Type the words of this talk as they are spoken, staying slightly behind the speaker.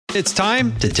It's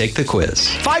time to take the quiz.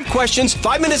 5 questions,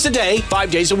 5 minutes a day,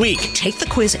 5 days a week. Take the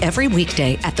quiz every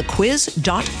weekday at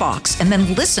thequiz.fox and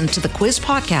then listen to the quiz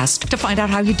podcast to find out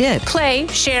how you did. Play,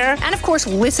 share, and of course,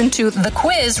 listen to the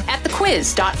quiz at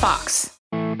thequiz.fox.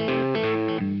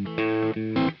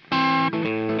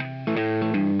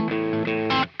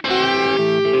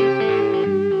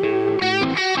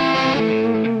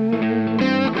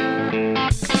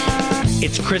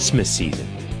 It's Christmas season.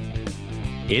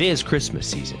 It is Christmas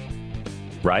season,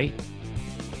 right?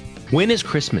 When is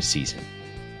Christmas season?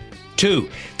 2,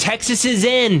 Texas is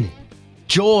in.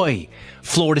 Joy.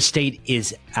 Florida State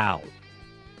is out.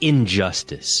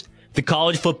 Injustice. The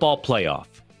college football playoff.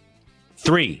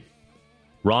 3,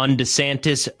 Ron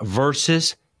DeSantis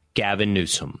versus Gavin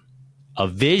Newsom. A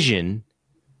vision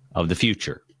of the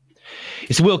future.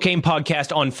 It's the Will Cain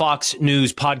Podcast on Fox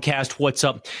News Podcast. What's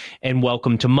up? And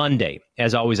welcome to Monday.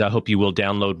 As always, I hope you will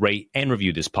download, rate, and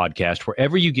review this podcast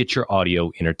wherever you get your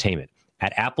audio entertainment,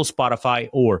 at Apple, Spotify,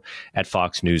 or at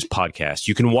Fox News Podcast.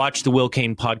 You can watch the Will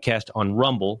Cain Podcast on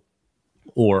Rumble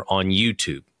or on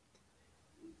YouTube.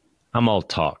 I'm all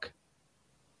talk,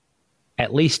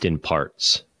 at least in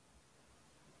parts.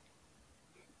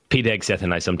 Pete Hegseth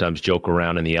and I sometimes joke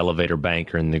around in the elevator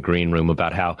bank or in the green room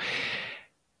about how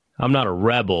I'm not a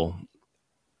rebel.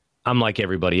 I'm like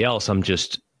everybody else. I'm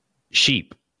just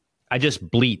sheep. I just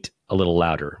bleat a little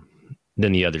louder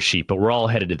than the other sheep, but we're all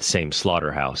headed to the same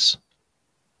slaughterhouse.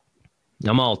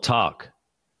 I'm all talk.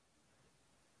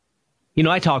 You know,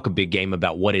 I talk a big game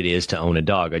about what it is to own a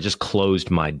dog. I just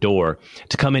closed my door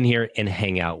to come in here and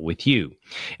hang out with you.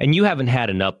 And you haven't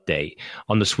had an update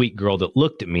on the sweet girl that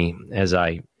looked at me as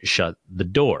I shut the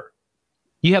door.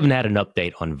 You haven't had an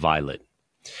update on Violet.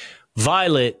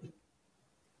 Violet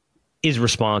is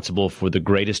responsible for the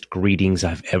greatest greetings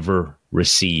I've ever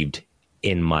received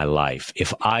in my life.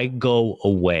 If I go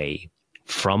away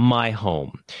from my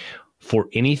home for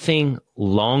anything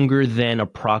longer than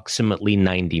approximately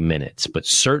 90 minutes, but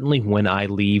certainly when I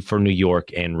leave for New York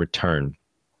and return,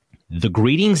 the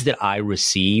greetings that I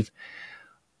receive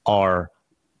are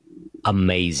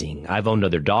amazing. I've owned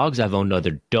other dogs, I've owned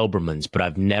other Dobermans, but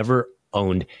I've never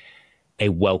owned a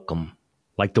welcome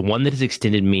like the one that is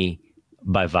extended me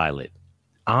by Violet.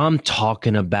 I'm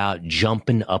talking about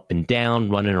jumping up and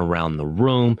down, running around the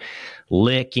room,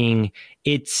 licking.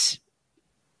 It's,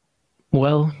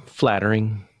 well,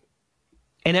 flattering.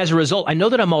 And as a result, I know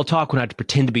that I'm all talk when I have to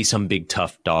pretend to be some big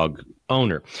tough dog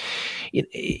owner.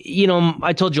 You know,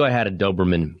 I told you I had a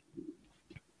Doberman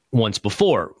once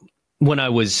before when I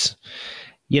was,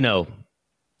 you know,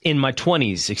 in my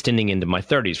 20s, extending into my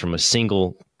 30s, from a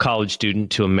single college student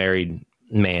to a married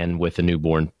man with a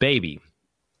newborn baby,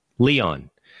 Leon.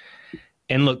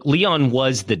 And look, Leon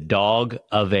was the dog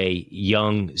of a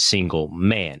young single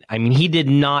man. I mean, he did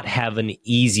not have an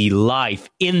easy life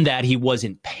in that he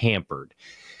wasn't pampered.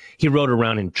 He rode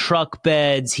around in truck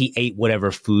beds. He ate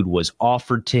whatever food was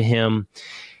offered to him.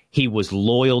 He was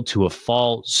loyal to a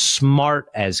fault, smart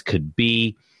as could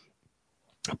be.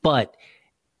 But,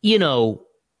 you know,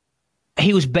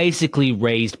 he was basically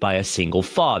raised by a single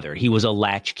father. He was a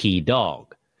latchkey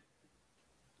dog.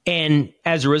 And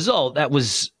as a result, that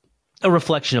was a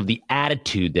reflection of the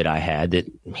attitude that I had, that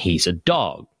he's a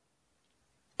dog.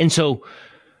 And so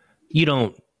you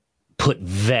don't put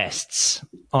vests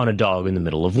on a dog in the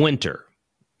middle of winter.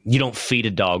 You don't feed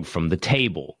a dog from the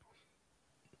table.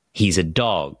 He's a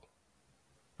dog.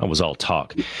 I was all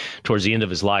talk. Towards the end of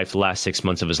his life, the last 6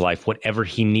 months of his life, whatever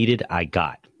he needed, I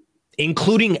got,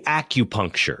 including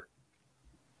acupuncture.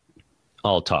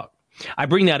 All talk. I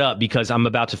bring that up because I'm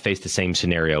about to face the same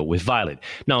scenario with Violet.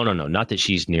 No, not that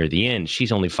she's near the end.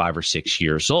 She's only 5 or 6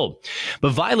 years old.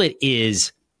 But Violet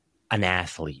is an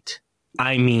athlete.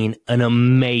 I mean, an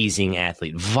amazing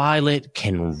athlete. Violet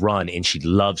can run, and she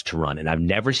loves to run, and I've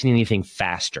never seen anything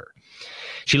faster.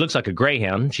 She looks like a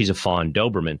greyhound. She's a fawn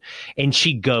Doberman, and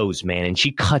she goes, man, and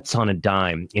she cuts on a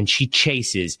dime, and she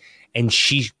chases, and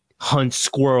she hunts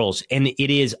squirrels, and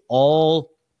it is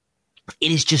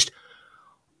just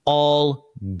all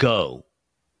go.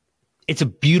 It's a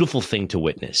beautiful thing to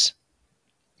witness.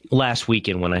 Last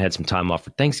weekend, when I had some time off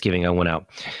for Thanksgiving, I went out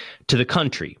to the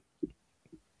country.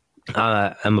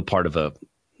 I'm a part of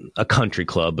a country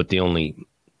club, but the only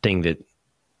thing that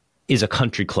is a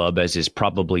country club, as is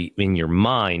probably in your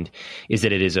mind, is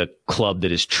that it is a club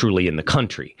that is truly in the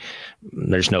country.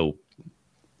 There's no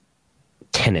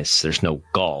tennis. There's no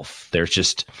golf. There's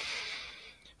just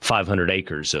 500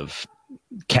 acres of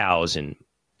cows and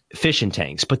fishing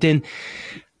tanks. But then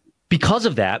because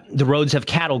of that, the roads have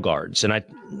cattle guards. And I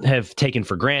have taken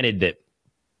for granted that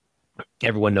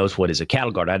everyone knows what is a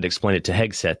cattle guard. I had to explain it to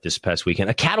Hegseth this past weekend.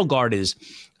 A cattle guard is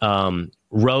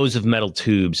rows of metal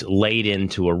tubes laid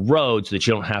into a road so that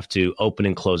you don't have to open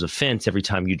and close a fence every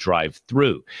time you drive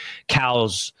through.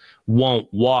 Cows won't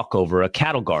walk over a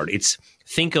cattle guard.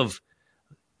 Think of,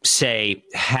 say,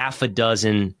 half a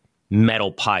dozen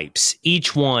metal pipes,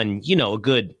 each one, a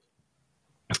good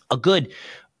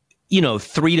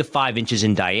 3 to 5 inches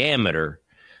in diameter,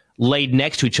 laid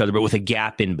next to each other, but with a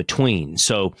gap in between.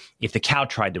 So if the cow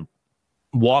tried to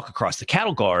walk across the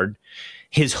cattle guard,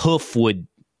 his hoof would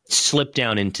slip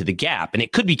down into the gap. And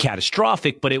it could be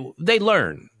catastrophic, but they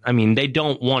learn. I mean, they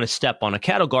don't want to step on a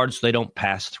cattle guard, so they don't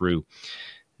pass through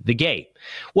the gate.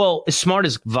 Well, as smart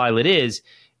as Violet is,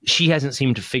 she hasn't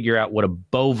seemed to figure out what a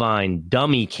bovine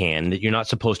dummy can, that you're not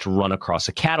supposed to run across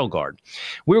a cattle guard.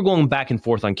 We were going back and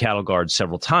forth on cattle guards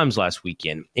several times last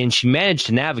weekend, and she managed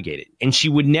to navigate it. And she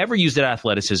would never use that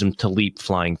athleticism to leap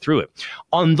flying through it.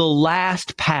 On the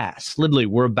last pass, literally,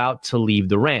 we're about to leave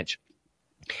the ranch,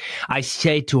 I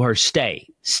say to her, stay.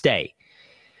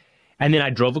 And then I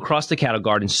drove across the cattle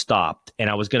guard and stopped. And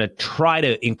I was going to try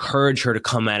to encourage her to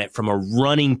come at it from a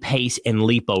running pace and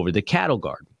leap over the cattle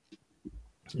guard.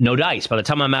 No dice. By the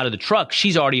time I'm out of the truck,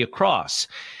 she's already across.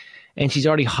 And she's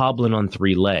already hobbling on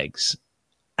 3 legs.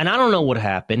 And I don't know what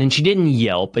happened. And she didn't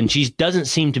yelp. And she doesn't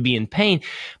seem to be in pain.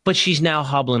 But she's now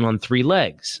hobbling on 3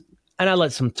 legs. And I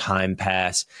let some time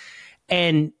pass.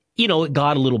 And, it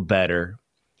got a little better.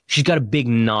 She's got a big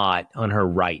knot on her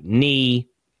right knee.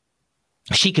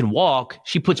 She can walk.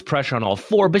 She puts pressure on all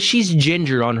 4. But she's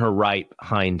ginger on her right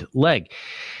hind leg.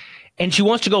 And she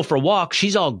wants to go for a walk.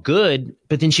 She's all good,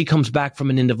 but then she comes back from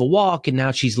an end of a walk, and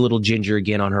now she's a little ginger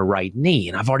again on her right knee.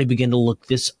 And I've already begun to look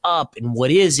this up. And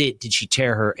what is it? Did she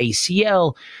tear her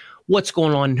ACL? What's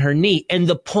going on in her knee? And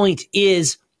the point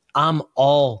is, I'm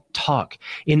all talk.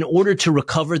 In order to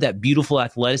recover that beautiful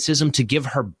athleticism, to give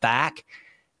her back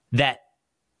that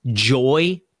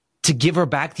joy, to give her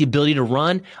back the ability to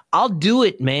run, I'll do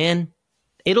it, man.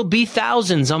 It'll be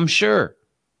thousands, I'm sure.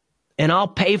 And I'll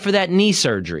pay for that knee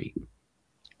surgery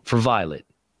for Violet,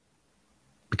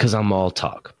 because I'm all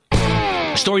talk.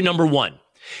 Story number 1.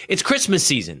 It's Christmas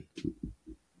season.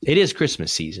 It is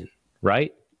Christmas season,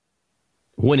 right?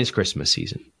 When is Christmas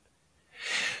season?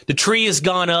 The tree has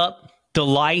gone up. The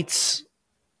lights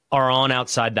are on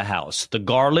outside the house. The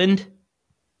garland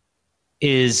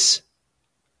is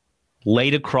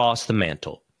laid across the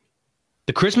mantle.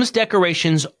 The Christmas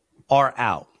decorations are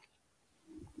out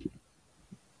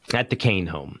at the Kane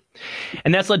home.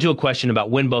 And that's led to a question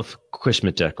about when both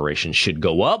Christmas decorations should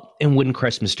go up and when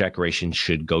Christmas decorations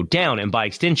should go down. And by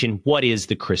extension, what is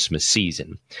the Christmas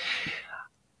season?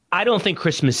 I don't think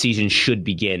Christmas season should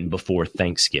begin before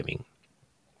Thanksgiving.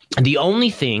 The only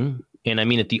thing, and I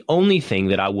mean it, the only thing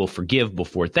that I will forgive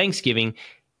before Thanksgiving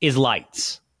is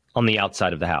lights on the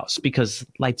outside of the house, because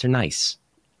lights are nice.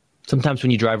 Sometimes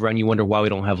when you drive around, you wonder why we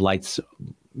don't have lights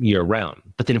year round.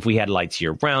 But then if we had lights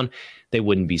year round, they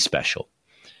wouldn't be special.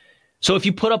 So if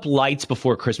you put up lights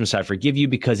before Christmas, I forgive you,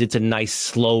 because it's a nice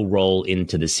slow roll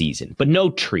into the season. But no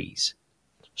trees,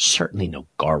 certainly no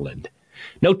garland,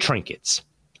 no trinkets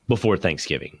before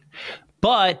Thanksgiving.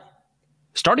 But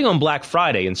starting on Black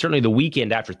Friday and certainly the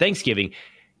weekend after Thanksgiving,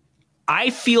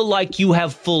 I feel like you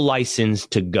have full license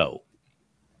to go.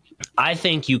 I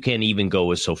think you can even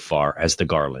go as so far as the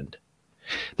garland.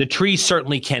 The tree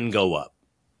certainly can go up.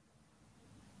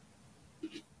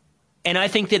 And I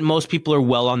think that most people are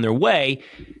well on their way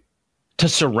to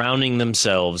surrounding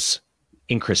themselves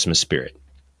in Christmas spirit.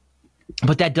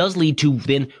 But that does lead to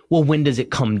then, well, when does it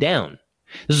come down?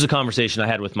 This is a conversation I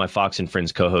had with my Fox and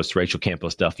Friends co-hosts Rachel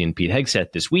Campos Duffy and Pete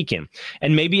Hegseth this weekend.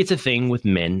 And maybe it's a thing with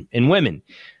men and women.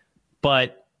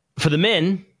 But for the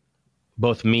men,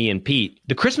 both me and Pete,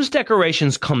 the Christmas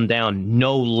decorations come down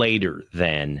no later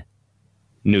than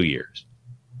New Year's.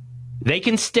 They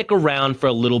can stick around for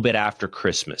a little bit after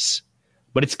Christmas,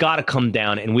 but it's got to come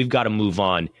down, and we've got to move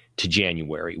on to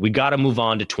January. We got to move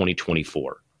on to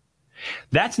 2024.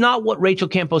 That's not what Rachel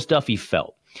Campos Duffy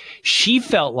felt. She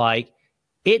felt like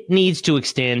it needs to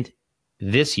extend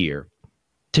this year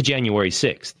to January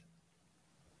 6th.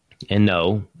 And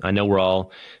no, I know we're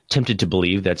all tempted to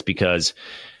believe that's because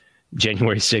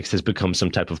January 6th has become some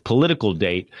type of political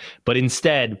date, but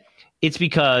instead it's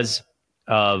because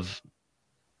of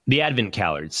the Advent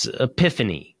calendars,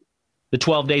 Epiphany, the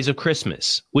 12 days of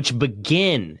Christmas, which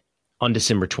begin on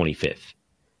December 25th.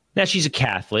 Now, she's a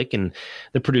Catholic, and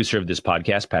the producer of this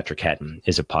podcast, Patrick Hatton,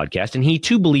 is a podcast, and he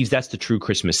too believes that's the true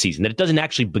Christmas season, that it doesn't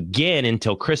actually begin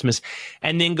until Christmas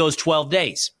and then goes 12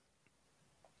 days.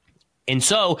 And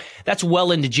so that's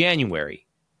well into January.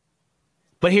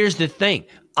 But here's the thing.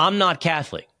 I'm not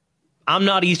Catholic. I'm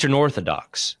not Eastern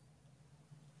Orthodox.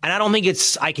 And I don't think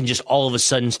I can just all of a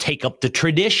sudden take up the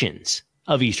traditions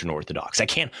of Eastern Orthodox. I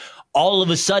can't all of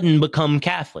a sudden become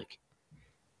Catholic.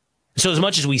 So as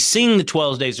much as we sing the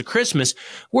 12 days of Christmas,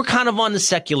 we're kind of on the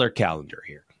secular calendar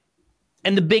here.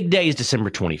 And the big day is December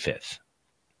 25th.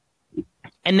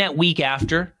 And that week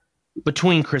after,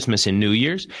 between Christmas and New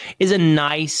Year's, is a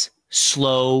nice,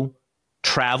 slow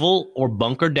travel or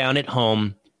bunker down at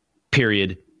home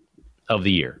period of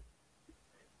the year.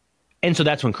 And so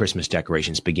that's when Christmas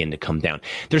decorations begin to come down.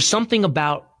 There's something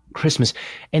about Christmas,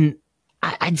 and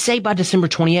I'd say by December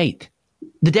 28th,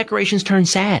 the decorations turn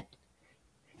sad,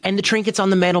 and the trinkets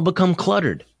on the mantle become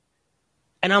cluttered.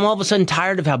 And I'm all of a sudden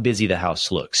tired of how busy the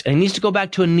house looks, and it needs to go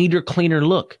back to a neater, cleaner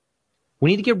look. We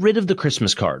need to get rid of the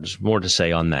Christmas cards. More to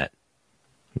say on that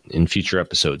in future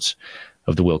episodes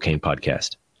of the Will Cain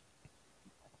podcast.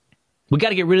 We got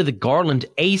to get rid of the garland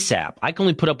ASAP. I can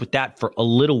only put up with that for a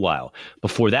little while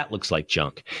before that looks like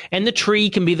junk. And the tree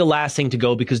can be the last thing to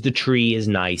go because the tree is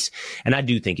nice, and I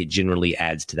do think it generally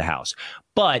adds to the house.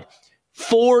 But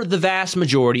for the vast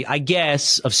majority, I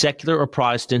guess, of secular or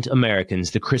Protestant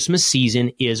Americans, the Christmas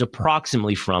season is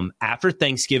approximately from after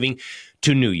Thanksgiving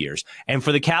to New Year's. And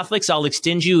for the Catholics, I'll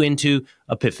extend you into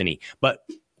Epiphany. But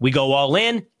we go all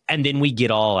in, and then we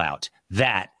get all out.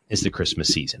 That is the Christmas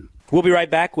season. We'll be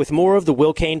right back with more of the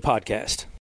Will Cain podcast.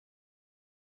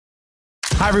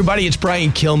 Hi, everybody. It's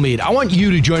Brian Kilmeade. I want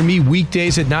you to join me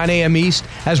weekdays at 9 a.m. East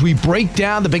as we break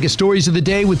down the biggest stories of the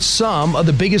day with some of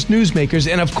the biggest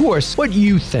newsmakers and, of course, what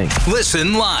you think.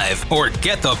 Listen live or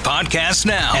get the podcast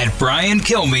now at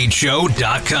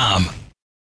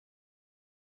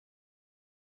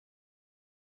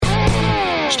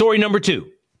briankilmeadshow.com. Story number 2.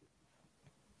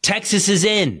 Texas is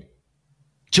in.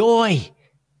 Joy.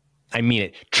 I mean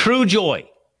it. True joy.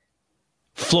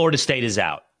 Florida State is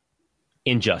out.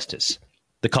 Injustice.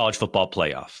 The college football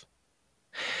playoff.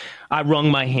 I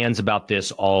wrung my hands about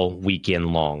this all weekend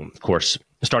long. Of course,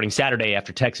 starting Saturday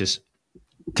after Texas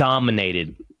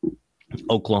dominated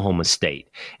Oklahoma State.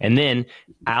 And then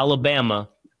Alabama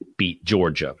beat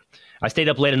Georgia. I stayed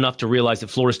up late enough to realize that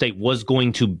Florida State was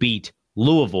going to beat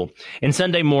Louisville. And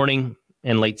Sunday morning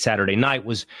and late Saturday night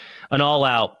was an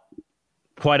all-out,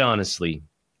 quite honestly,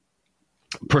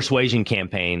 persuasion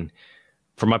campaign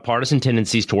for my partisan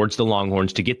tendencies towards the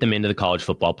Longhorns to get them into the college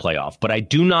football playoff. But I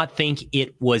do not think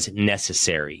it was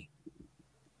necessary.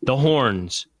 The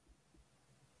Horns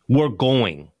were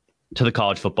going to the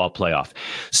college football playoff.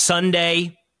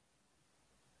 Sunday,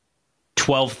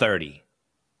 12:30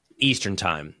 Eastern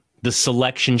time. The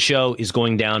selection show is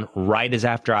going down right as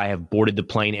after I have boarded the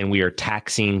plane and we are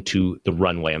taxiing to the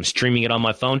runway. I'm streaming it on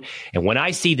my phone. And when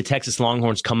I see the Texas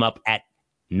Longhorns come up at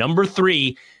number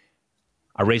 3,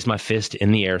 I raised my fist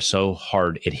in the air so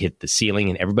hard it hit the ceiling,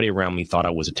 and everybody around me thought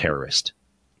I was a terrorist.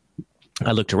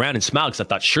 I looked around and smiled because I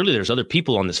thought surely there's other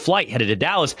people on this flight headed to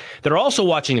Dallas that are also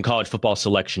watching the college football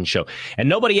selection show, and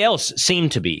nobody else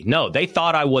seemed to be. No, they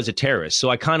thought I was a terrorist, so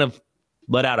I kind of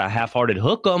let out a half-hearted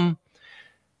hook 'em.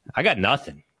 I got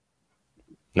nothing.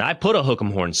 Now, I put a hook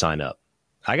 'em horn sign up.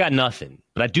 I got nothing,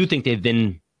 but I do think they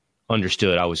then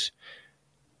understood I was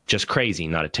just crazy,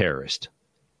 not a terrorist.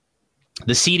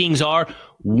 The seedings are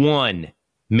 1,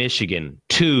 Michigan,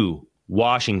 2,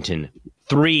 Washington,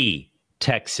 3,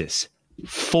 Texas,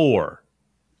 4,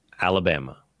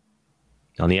 Alabama.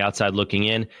 On the outside looking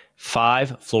in,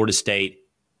 5, Florida State,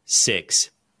 6,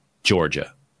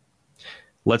 Georgia.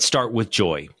 Let's start with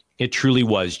joy. It truly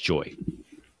was joy.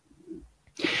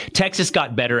 Texas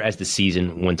got better as the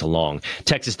season went along.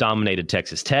 Texas dominated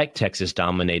Texas Tech. Texas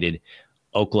dominated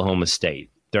Oklahoma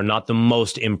State. They're not the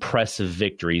most impressive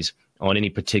victories on any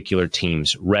particular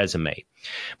team's resume.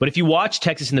 But if you watch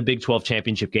Texas in the Big 12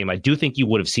 championship game, I do think you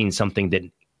would have seen something that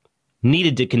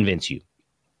needed to convince you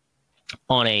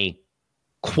on a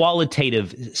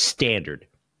qualitative standard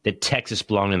that Texas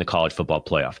belonged in the college football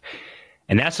playoff.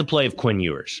 And that's the play of Quinn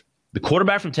Ewers. The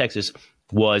quarterback from Texas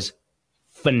was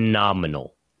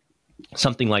phenomenal.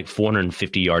 Something like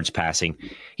 450 yards passing.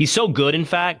 He's so good, in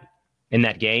fact, in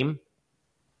that game,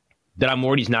 that I'm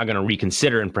worried he's now going to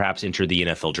reconsider and perhaps enter the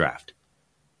NFL draft.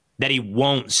 That he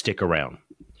won't stick around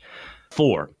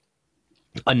for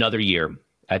another year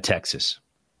at Texas.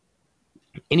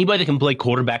 Anybody that can play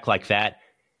quarterback like that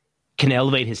can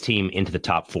elevate his team into the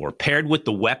top 4. Paired with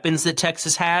the weapons that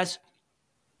Texas has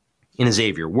in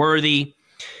Xavier Worthy,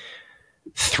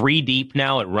 3 deep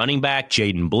now at running back,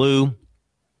 Jaden Blue,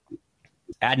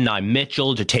 Adonai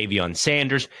Mitchell, Jatavion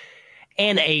Sanders,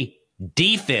 and a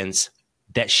defense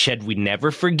that, should we never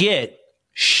forget,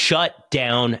 shut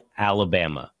down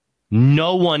Alabama.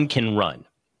 No one can run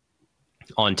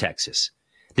on Texas.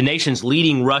 The nation's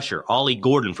leading rusher, Ollie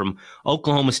Gordon from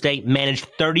Oklahoma State, managed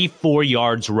 34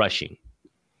 yards rushing.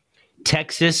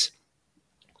 Texas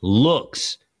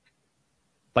looks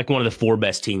like one of the 4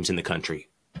 best teams in the country.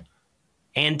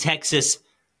 And Texas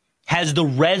has the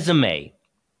resume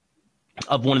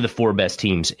of one of the 4 best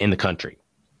teams in the country.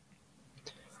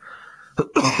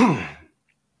 I'm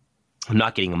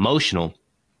not getting emotional.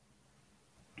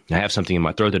 I have something in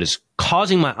my throat that is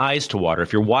causing my eyes to water.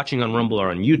 If you're watching on Rumble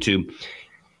or on YouTube,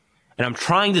 and I'm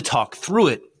trying to talk through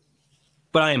it,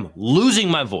 but I am losing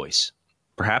my voice,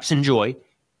 perhaps in joy,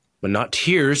 but not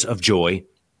tears of joy,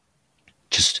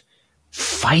 just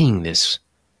fighting this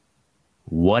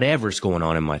whatever's going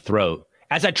on in my throat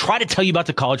as I try to tell you about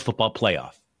the college football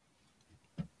playoff.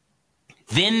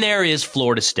 Then there is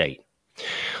Florida State.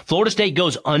 Florida State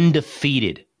goes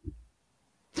undefeated,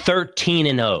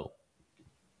 13-0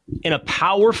 in a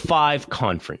Power 5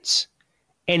 conference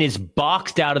and is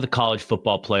boxed out of the college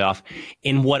football playoff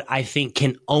in what I think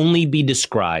can only be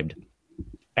described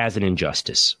as an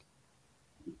injustice.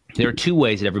 There are 2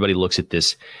 ways that everybody looks at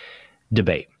this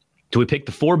debate. Do we pick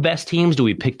the 4 best teams? Do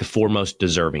we pick the 4 most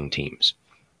deserving teams?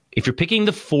 If you're picking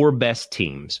the 4 best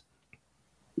teams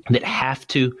that have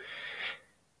to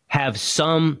have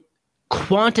some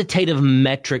quantitative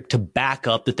metric to back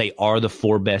up that they are the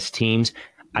 4 best teams,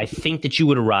 I think that you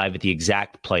would arrive at the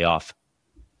exact playoff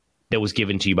that was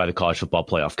given to you by the College Football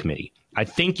Playoff Committee. I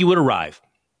think you would arrive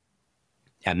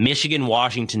at Michigan,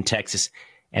 Washington, Texas,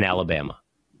 and Alabama.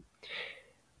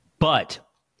 But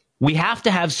we have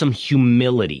to have some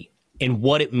humility in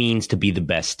what it means to be the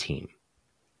best team.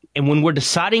 And when we're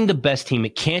deciding the best team,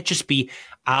 it can't just be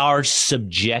our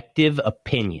subjective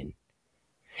opinion.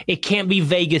 It can't be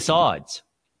Vegas odds.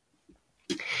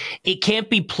 It can't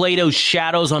be Plato's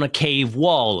shadows on a cave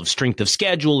wall of strength of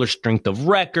schedule or strength of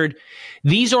record.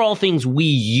 These are all things we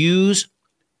use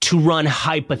to run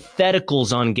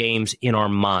hypotheticals on games in our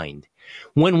mind.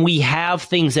 When we have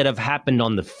things that have happened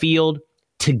on the field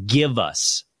to give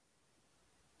us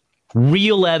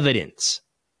real evidence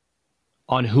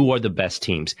on who are the best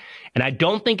teams. And I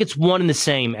don't think it's one and the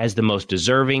same as the most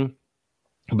deserving,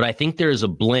 but I think there is a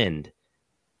blend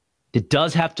that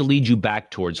does have to lead you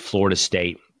back towards Florida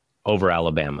State over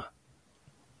Alabama.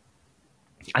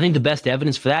 I think the best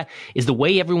evidence for that is the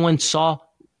way everyone saw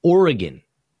Oregon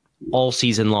all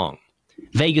season long.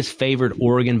 Vegas favored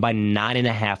Oregon by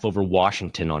 9.5 over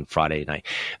Washington on Friday night.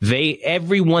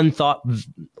 Everyone thought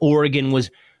Oregon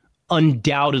was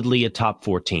undoubtedly a top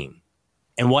 4 team.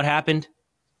 And what happened?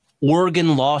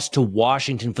 Oregon lost to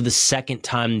Washington for the 2nd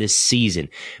time this season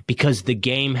because the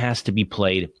game has to be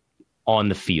played on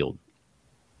the field.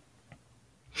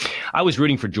 I was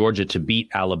rooting for Georgia to beat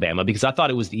Alabama because I thought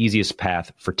it was the easiest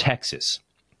path for Texas.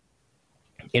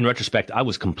 In retrospect, I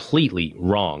was completely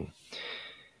wrong.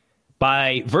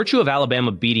 By virtue of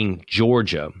Alabama beating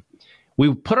Georgia,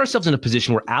 we put ourselves in a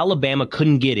position where Alabama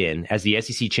couldn't get in as the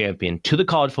SEC champion to the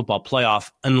college football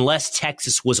playoff unless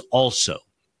Texas was also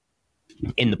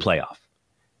in the playoff.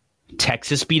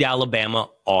 Texas beat Alabama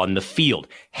on the field,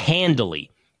 handily,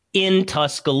 in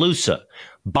Tuscaloosa,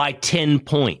 by 10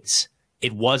 points.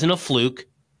 It wasn't a fluke.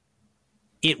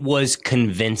 It was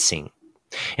convincing.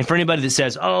 And for anybody that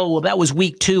says, oh, well, that was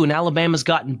week 2 and Alabama's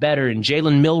gotten better and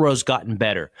Jalen Milroe's gotten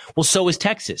better. Well, so is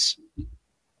Texas.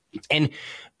 And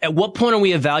at what point are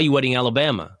we evaluating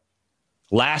Alabama?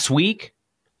 Last week,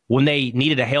 when they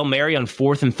needed a Hail Mary on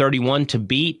 4th and 31 to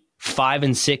beat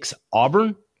 5-6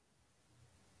 Auburn?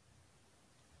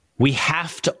 We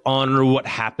have to honor what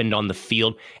happened on the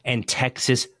field, and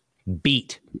Texas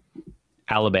beat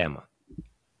Alabama.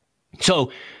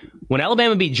 So when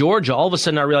Alabama beat Georgia, all of a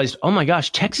sudden I realized, oh my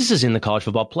gosh, Texas is in the college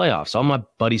football playoffs. All my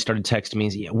buddies started texting me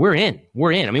and saying, yeah, we're in.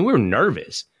 I mean, we were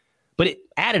nervous, but it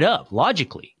added up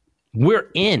logically. We're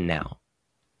in now.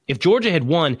 If Georgia had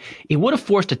won, it would have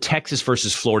forced a Texas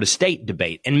versus Florida State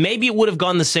debate. And maybe it would have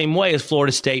gone the same way as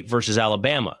Florida State versus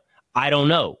Alabama. I don't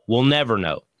know. We'll never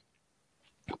know.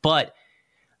 But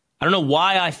I don't know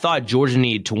why I thought Georgia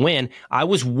needed to win. I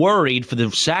was worried for the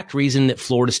exact reason that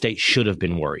Florida State should have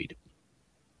been worried.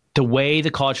 The way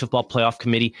the College Football Playoff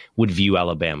Committee would view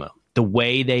Alabama. The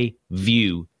way they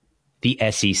view the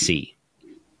SEC.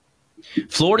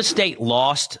 Florida State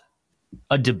lost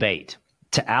a debate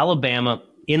to Alabama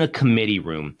in a committee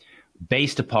room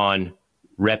based upon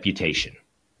reputation.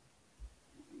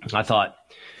 I thought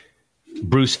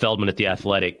Bruce Feldman at The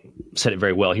Athletic said it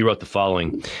very well. He wrote the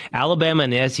following: Alabama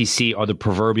and the SEC are the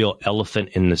proverbial elephant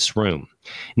in this room.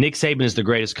 Nick Saban is the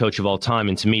greatest coach of all time,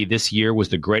 and to me, this year was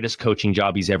the greatest coaching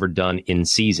job he's ever done in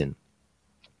season.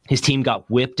 His team got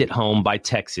whipped at home by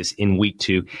Texas in week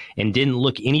 2 and didn't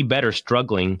look any better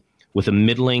struggling with a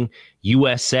middling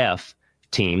USF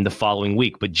team the following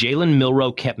week. But Jalen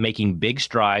Milroe kept making big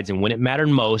strides, and when it mattered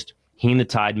most, he and the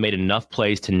Tide made enough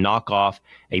plays to knock off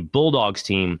a Bulldogs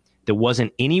team that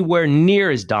wasn't anywhere near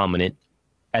as dominant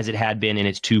as it had been in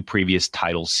its 2 previous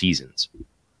title seasons.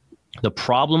 The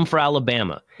problem for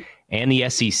Alabama and the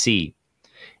SEC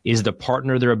is the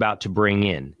partner they're about to bring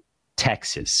in,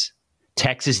 Texas.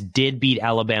 Texas did beat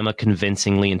Alabama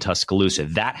convincingly in Tuscaloosa.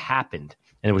 That happened,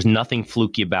 and there was nothing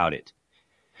fluky about it.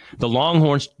 The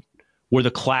Longhorns were the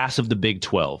class of the Big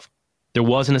 12. There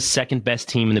wasn't a second-best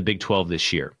team in the Big 12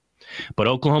 this year. But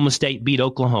Oklahoma State beat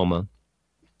Oklahoma,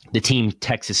 the team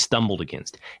Texas stumbled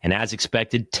against. And as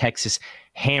expected, Texas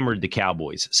hammered the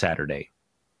Cowboys Saturday.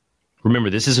 Remember,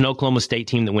 this is an Oklahoma State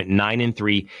team that went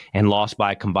 9-3 and lost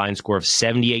by a combined score of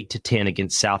 78-10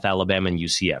 against South Alabama and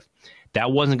UCF.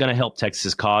 That wasn't going to help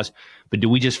Texas' cause, but do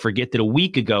we just forget that a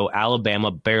week ago, Alabama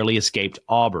barely escaped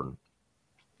Auburn,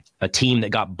 a team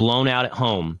that got blown out at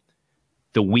home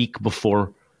the week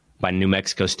before by New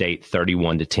Mexico State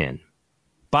 31-10.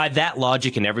 By that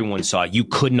logic, and everyone saw it, you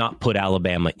could not put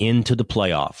Alabama into the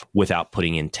playoff without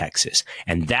putting in Texas.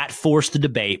 And that forced the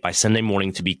debate by Sunday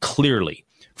morning to be clearly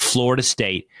Florida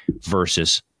State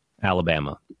versus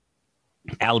Alabama.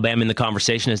 Alabama in the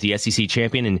conversation as the SEC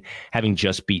champion and having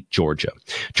just beat Georgia.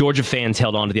 Georgia fans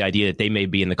held on to the idea that they may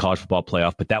be in the college football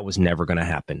playoff, but that was never going to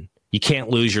happen. You can't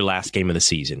lose your last game of the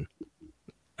season.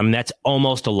 I mean, that's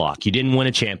almost a lock. You didn't win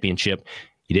a championship.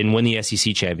 You didn't win the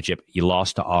SEC championship. You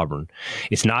lost to Auburn.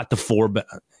 It's not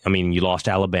you lost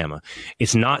to Alabama.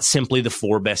 It's not simply the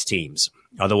 4 best teams.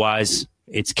 Otherwise,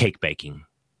 it's cake baking.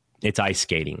 It's ice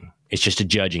skating. It's just a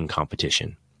judging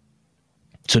competition.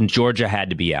 So Georgia had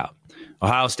to be out.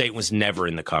 Ohio State was never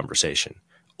in the conversation.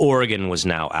 Oregon was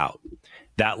now out.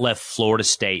 That left Florida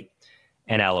State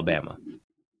and Alabama.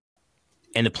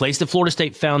 And the place that Florida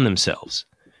State found themselves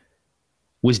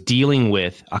was dealing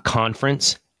with a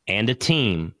conference and a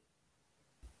team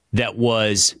that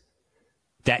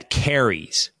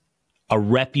carries a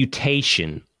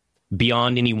reputation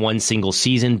beyond any one single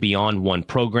season, beyond one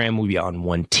program, beyond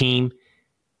one team,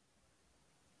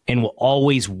 and will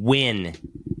always win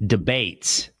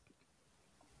debates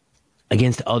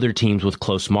against other teams with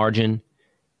close margin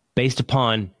based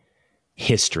upon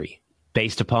history,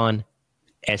 based upon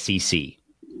SEC.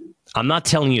 I'm not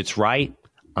telling you it's right.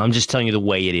 I'm just telling you the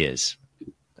way it is.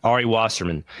 Ari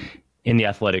Wasserman in The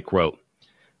Athletic wrote,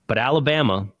 but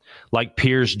Alabama, like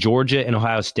Piers, Georgia, and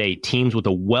Ohio State, teams with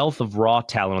a wealth of raw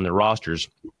talent on their rosters,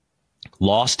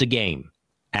 lost a game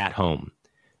at home.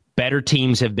 Better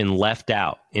teams have been left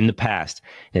out in the past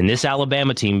than this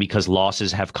Alabama team because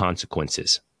losses have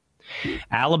consequences.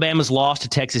 Alabama's loss to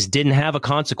Texas didn't have a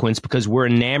consequence because we're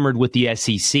enamored with the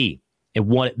SEC and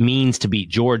what it means to beat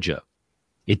Georgia.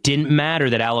 It didn't matter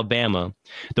that Alabama,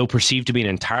 though perceived to be an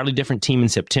entirely different team in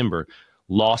September,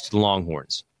 lost to the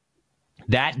Longhorns.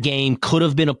 That game could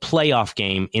have been a playoff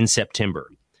game in September.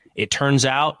 It turns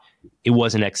out it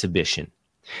was an exhibition.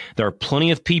 There are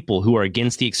plenty of people who are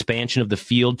against the expansion of the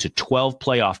field to 12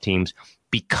 playoff teams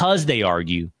because they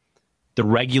argue the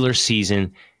regular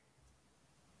season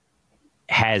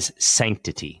has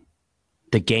sanctity.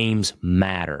 The games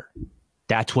matter.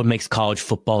 That's what makes college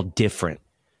football different.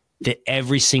 That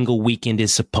every single weekend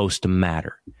is supposed to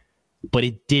matter. But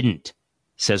it didn't,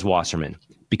 says Wasserman,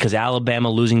 because Alabama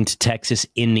losing to Texas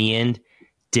in the end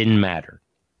didn't matter.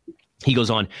 He goes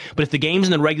on, but if the games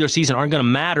in the regular season aren't going to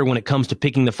matter when it comes to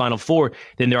picking the Final Four,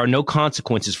 then there are no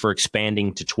consequences for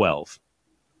expanding to 12.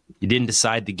 You didn't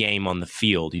decide the game on the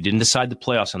field. You didn't decide the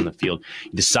playoffs on the field.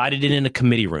 You decided it in a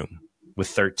committee room with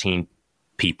 13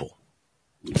 people.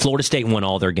 Florida State won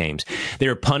all their games. They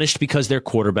were punished because their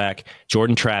quarterback,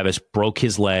 Jordan Travis, broke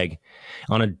his leg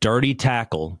on a dirty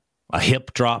tackle, a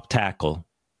hip drop tackle,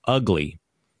 ugly.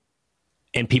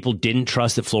 And people didn't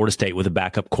trust that Florida State with a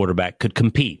backup quarterback could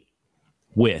compete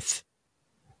with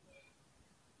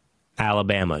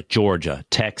Alabama, Georgia,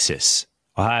 Texas,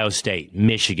 Ohio State,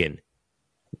 Michigan,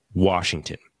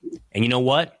 Washington. And you know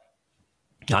what?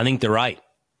 I think they're right.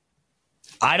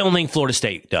 I don't think Florida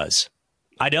State does.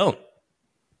 I don't.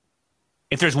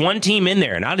 If there's one team in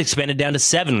there, and I'd expand it down to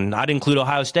 7, I'd include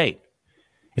Ohio State.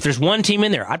 If there's one team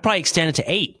in there, I'd probably extend it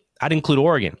to 8. I'd include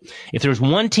Oregon. If there's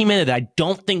one team in there that I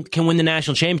don't think can win the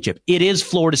national championship, it is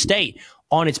Florida State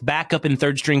on its backup and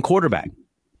third-string quarterback.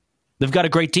 They've got a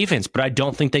great defense, but I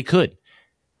don't think they could.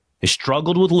 They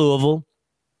struggled with Louisville.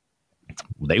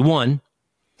 They won.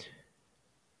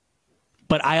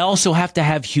 But I also have to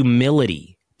have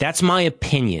humility. That's my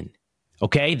opinion.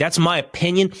 Okay? That's my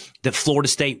opinion that Florida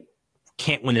State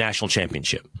can't win the national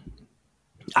championship.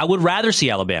 I would rather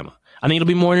see Alabama. I think it'll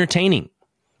be more entertaining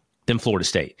than Florida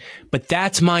State. But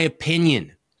that's my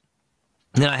opinion.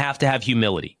 And I have to have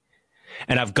humility.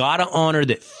 And I've got to honor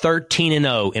that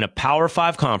 13-0 in a Power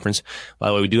 5 conference. By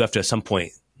the way, we do have to at some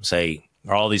point say,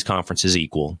 are all these conferences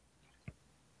equal?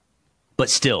 But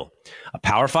still, a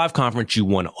Power 5 conference, you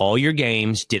won all your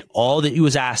games, did all that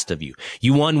was asked of you.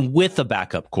 You won with a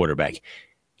backup quarterback.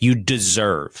 You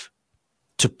deserve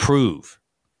to prove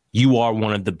you are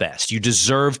one of the best. You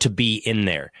deserve to be in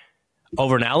there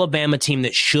over an Alabama team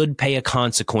that should pay a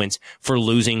consequence for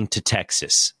losing to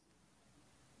Texas.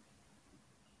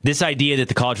 This idea that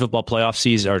the college football playoff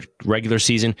season or regular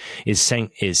season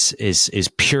is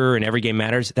pure and every game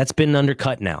matters, that's been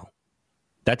undercut now.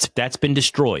 That's been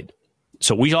destroyed.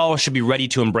 So we all should be ready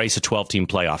to embrace a 12-team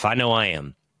playoff. I know I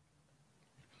am.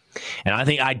 And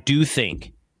I do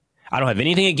think, I don't have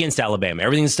anything against Alabama.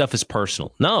 Everything stuff is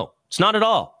personal. No, it's not at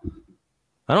all.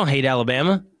 I don't hate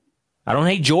Alabama. I don't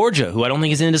hate Georgia, who I don't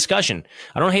think is in discussion.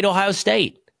 I don't hate Ohio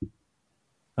State.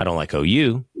 I don't like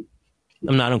OU.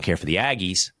 I don't care for the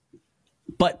Aggies.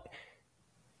 But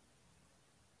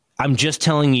I'm just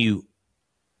telling you,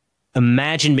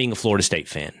 imagine being a Florida State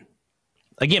fan.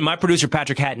 Again, my producer,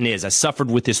 Patrick Hatton, is. I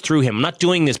suffered with this through him. I'm not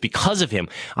doing this because of him.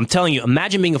 I'm telling you,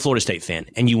 imagine being a Florida State fan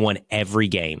and you won every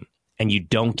game and you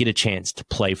don't get a chance to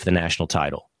play for the national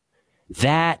title.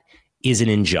 That is an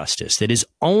injustice that is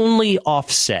only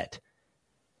offset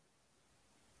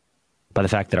by the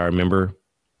fact that I remember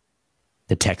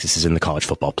that Texas is in the college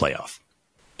football playoff.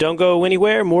 Don't go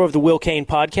anywhere. More of the Will Cain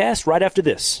podcast right after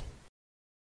this.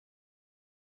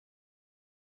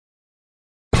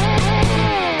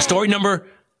 Story number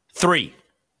 3.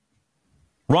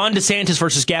 Ron DeSantis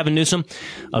versus Gavin Newsom,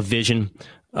 a vision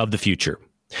of the future.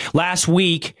 Last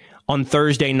week on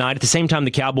Thursday night, at the same time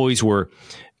the Cowboys were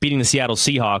beating the Seattle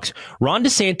Seahawks, Ron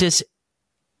DeSantis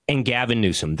and Gavin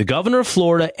Newsom, the governor of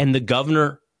Florida and the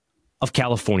governor of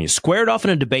California, squared off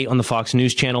in a debate on the Fox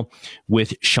News channel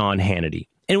with Sean Hannity.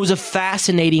 And it was a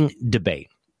fascinating debate.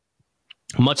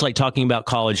 Much like talking about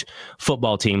college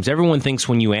football teams, everyone thinks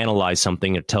when you analyze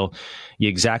something and tell you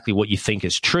exactly what you think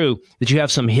is true, that you have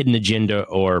some hidden agenda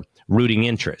or rooting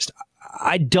interest.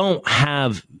 I don't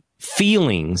have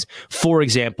feelings, for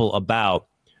example, about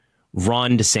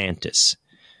Ron DeSantis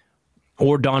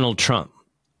or Donald Trump.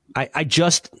 I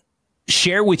just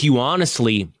share with you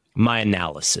honestly my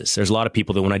analysis. There's a lot of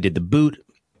people that when I did the boot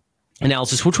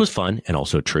analysis, which was fun and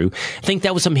also true, think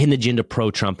that was some hidden agenda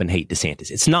pro-Trump and hate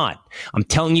DeSantis. It's not. I'm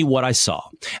telling you what I saw.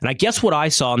 And I guess what I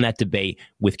saw in that debate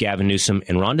with Gavin Newsom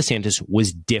and Ron DeSantis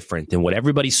was different than what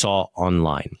everybody saw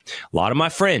online. A lot of my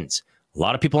friends, a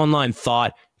lot of people online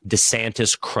thought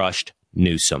DeSantis crushed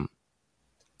Newsom.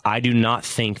 I do not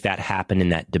think that happened in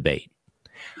that debate.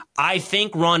 I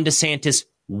think Ron DeSantis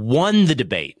won the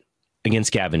debate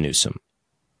against Gavin Newsom.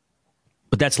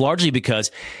 But that's largely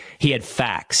because he had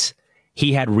facts.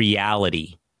 He had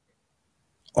reality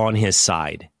on his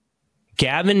side.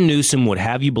 Gavin Newsom would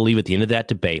have you believe at the end of that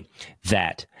debate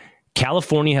that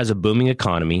California has a booming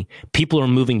economy. People are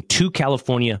moving to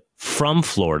California from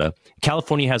Florida.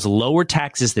 California has lower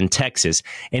taxes than Texas,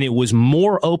 and it was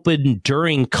more open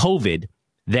during COVID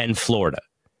than Florida.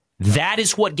 That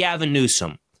is what Gavin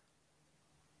Newsom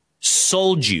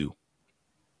sold you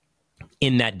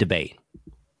in that debate.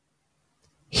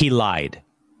 He lied.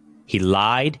 He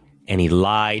lied, and he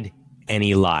lied, and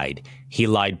he lied. He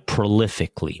lied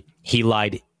prolifically. He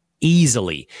lied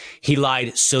easily. He lied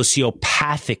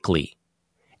sociopathically.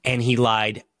 And he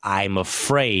lied, I'm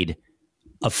afraid,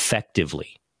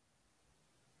 effectively.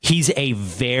 He's a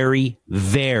very,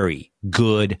 very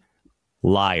good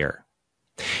liar.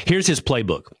 Here's his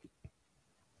playbook.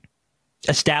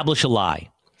 Establish a lie.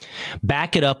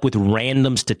 Back it up with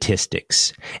random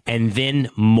statistics, and then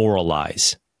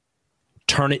moralize.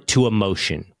 Turn it to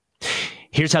emotion.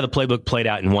 Here's how the playbook played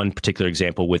out in one particular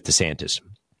example with DeSantis.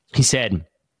 He said,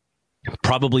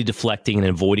 probably deflecting and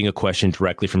avoiding a question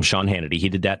directly from Sean Hannity. He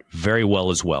did that very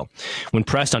well as well. When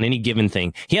pressed on any given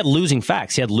thing, he had losing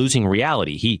facts. He had losing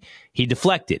reality. He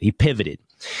deflected. He pivoted.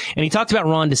 And he talked about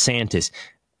Ron DeSantis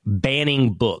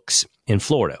banning books in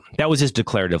Florida. That was his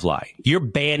declarative lie. You're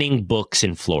banning books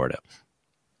in Florida.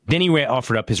 Then he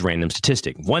offered up his random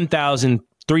statistic.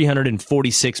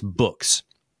 1,346 books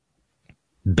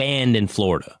banned in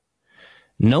Florida.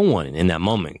 No one in that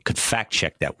moment could fact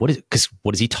check that. What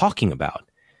is he talking about?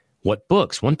 What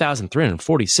books?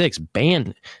 1,346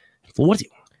 banned. What is he?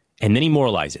 And then he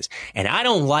moralizes. And I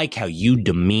don't like how you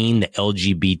demean the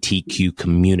LGBTQ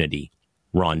community,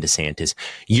 Ron DeSantis.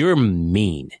 You're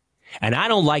mean. And I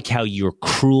don't like how you're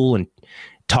cruel and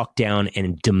talk down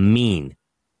and demean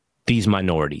these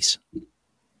minorities.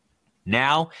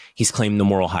 Now he's claimed the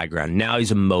moral high ground. Now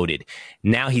he's emoted.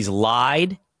 Now he's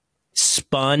lied,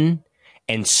 spun,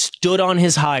 and stood on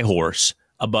his high horse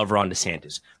above Ron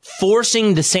DeSantis,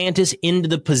 forcing DeSantis into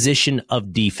the position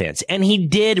of defense. And he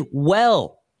did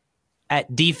well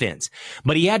at defense,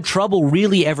 but he had trouble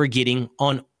really ever getting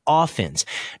on offense.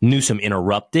 Newsom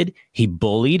interrupted. He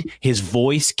bullied. His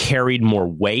voice carried more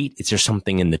weight. Is there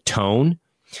something in the tone?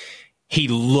 He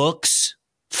looks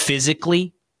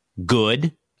physically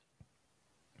good.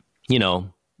 You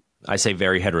know, I say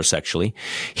very heterosexually.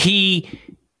 He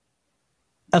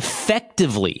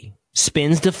effectively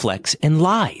spins, deflects, and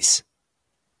lies.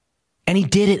 And he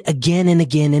did it again and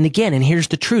again and again. And here's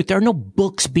the truth. There are no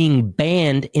books being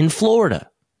banned in Florida.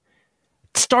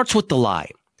 It starts with the lie.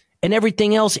 And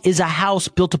everything else is a house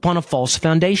built upon a false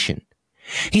foundation.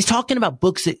 He's talking about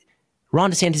books that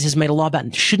Ron DeSantis has made a law about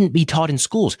and shouldn't be taught in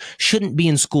schools, shouldn't be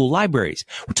in school libraries.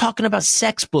 We're talking about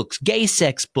sex books, gay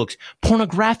sex books,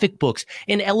 pornographic books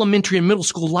in elementary and middle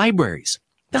school libraries.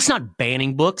 That's not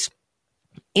banning books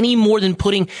any more than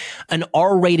putting an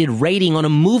R-rated rating on a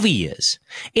movie is,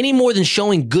 any more than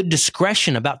showing good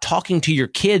discretion about talking to your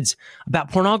kids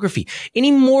about pornography,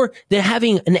 any more than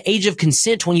having an age of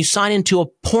consent when you sign into a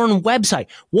porn website,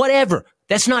 whatever.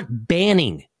 That's not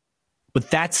banning, but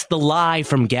that's the lie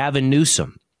from Gavin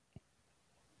Newsom.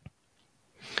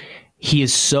 He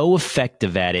is so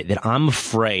effective at it that I'm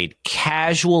afraid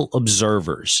casual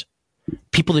observers,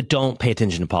 people that don't pay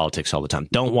attention to politics all the time,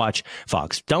 don't watch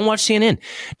Fox, don't watch CNN,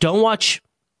 don't watch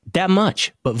that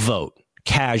much, but vote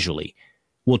casually,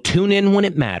 will tune in when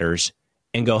it matters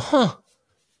and go,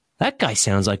 that guy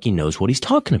sounds like he knows what he's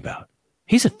talking about.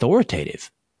 He's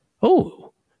authoritative.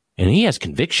 Oh, and he has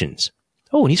convictions.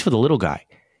 Oh, and he's for the little guy.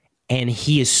 And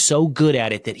he is so good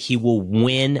at it that he will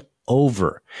win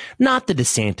over. Not the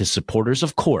DeSantis supporters,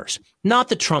 of course. Not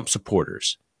the Trump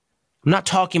supporters. I'm not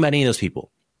talking about any of those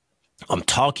people. I'm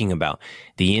talking about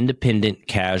the independent,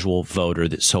 casual voter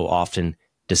that so often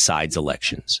decides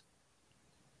elections.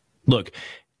 Look,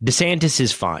 DeSantis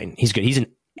is fine. He's good.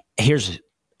 Here's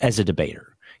as a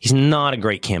debater. He's not a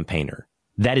great campaigner.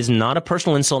 That is not a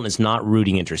personal insult and it's not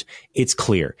rooting interest. It's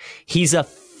clear. He's a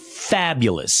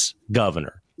fabulous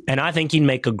governor. And I think he'd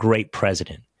make a great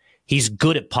president. He's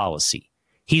good at policy.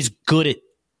 He's good at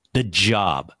the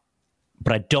job.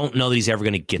 But I don't know that he's ever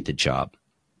going to get the job.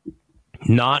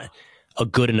 Not a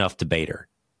good enough debater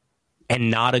and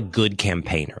not a good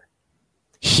campaigner.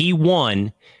 He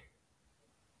won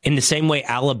in the same way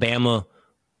Alabama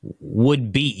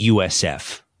would beat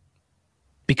USF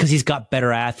because he's got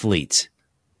better athletes.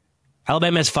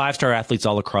 Alabama has 5-star athletes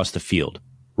all across the field,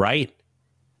 right?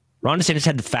 Ron DeSantis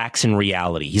had the facts and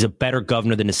reality. He's a better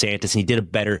governor than DeSantis, and he's a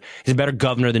better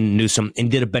governor than Newsom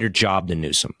and did a better job than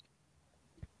Newsom.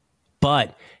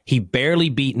 But he barely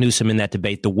beat Newsom in that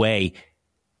debate the way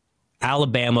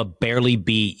Alabama barely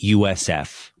beat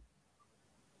USF.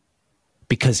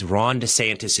 Because Ron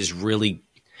DeSantis is really,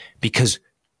 because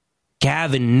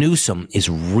Gavin Newsom is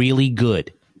really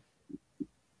good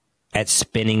at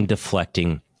spinning,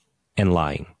 deflecting, and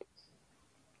lying.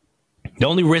 The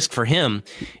only risk for him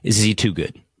is he too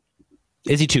good?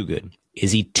 Is he too good?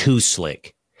 Is he too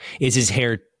slick? Is his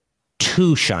hair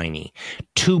too shiny,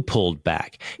 too pulled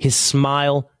back? His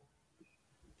smile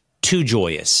too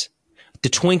joyous? The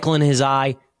twinkle in his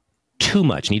eye too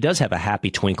much? And he does have a happy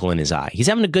twinkle in his eye. He's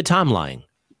having a good time lying.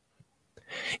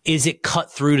 Is it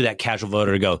cut through to that casual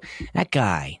voter to go, that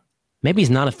guy, maybe he's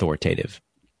not authoritative.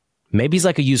 Maybe he's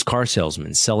like a used car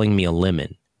salesman selling me a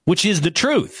lemon, which is the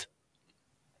truth.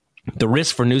 The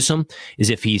risk for Newsom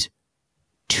is if he's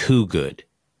too good.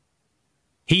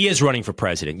 He is running for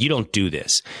president. You don't do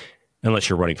this unless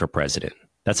you're running for president.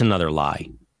 That's another lie.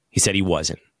 He said he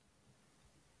wasn't.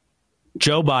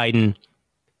 Joe Biden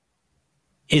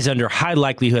is under high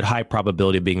likelihood, high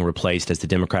probability of being replaced as the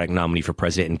Democratic nominee for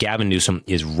president. And Gavin Newsom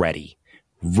is ready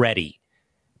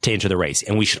to enter the race.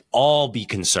 And we should all be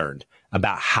concerned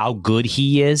about how good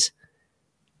he is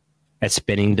at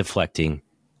spinning, deflecting,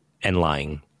 and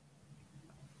lying.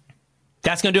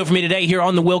 That's going to do it for me today here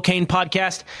on the Will Cain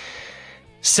Podcast.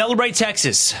 Celebrate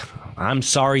Texas. I'm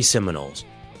sorry, Seminoles.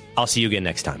 I'll see you again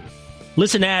next time.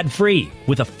 Listen ad-free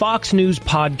with a Fox News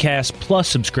Podcast Plus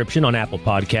subscription on Apple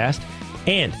Podcast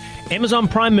and Amazon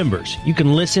Prime members. You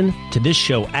can listen to this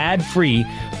show ad-free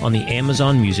on the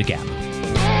Amazon Music app.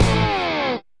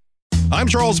 I'm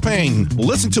Charles Payne.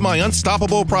 Listen to my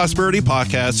Unstoppable Prosperity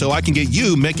podcast so I can get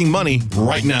you making money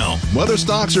right now. Whether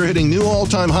stocks are hitting new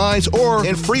all-time highs or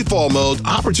in free fall mode,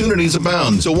 opportunities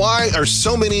abound. So why are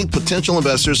so many potential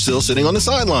investors still sitting on the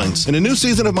sidelines? In a new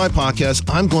season of my podcast,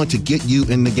 I'm going to get you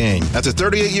in the game. After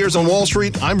 38 years on Wall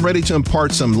Street, I'm ready to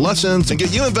impart some lessons and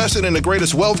get you invested in the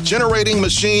greatest wealth-generating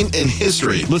machine in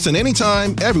history. Listen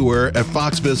anytime, everywhere at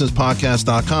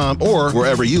foxbusinesspodcast.com or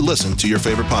wherever you listen to your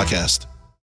favorite podcast.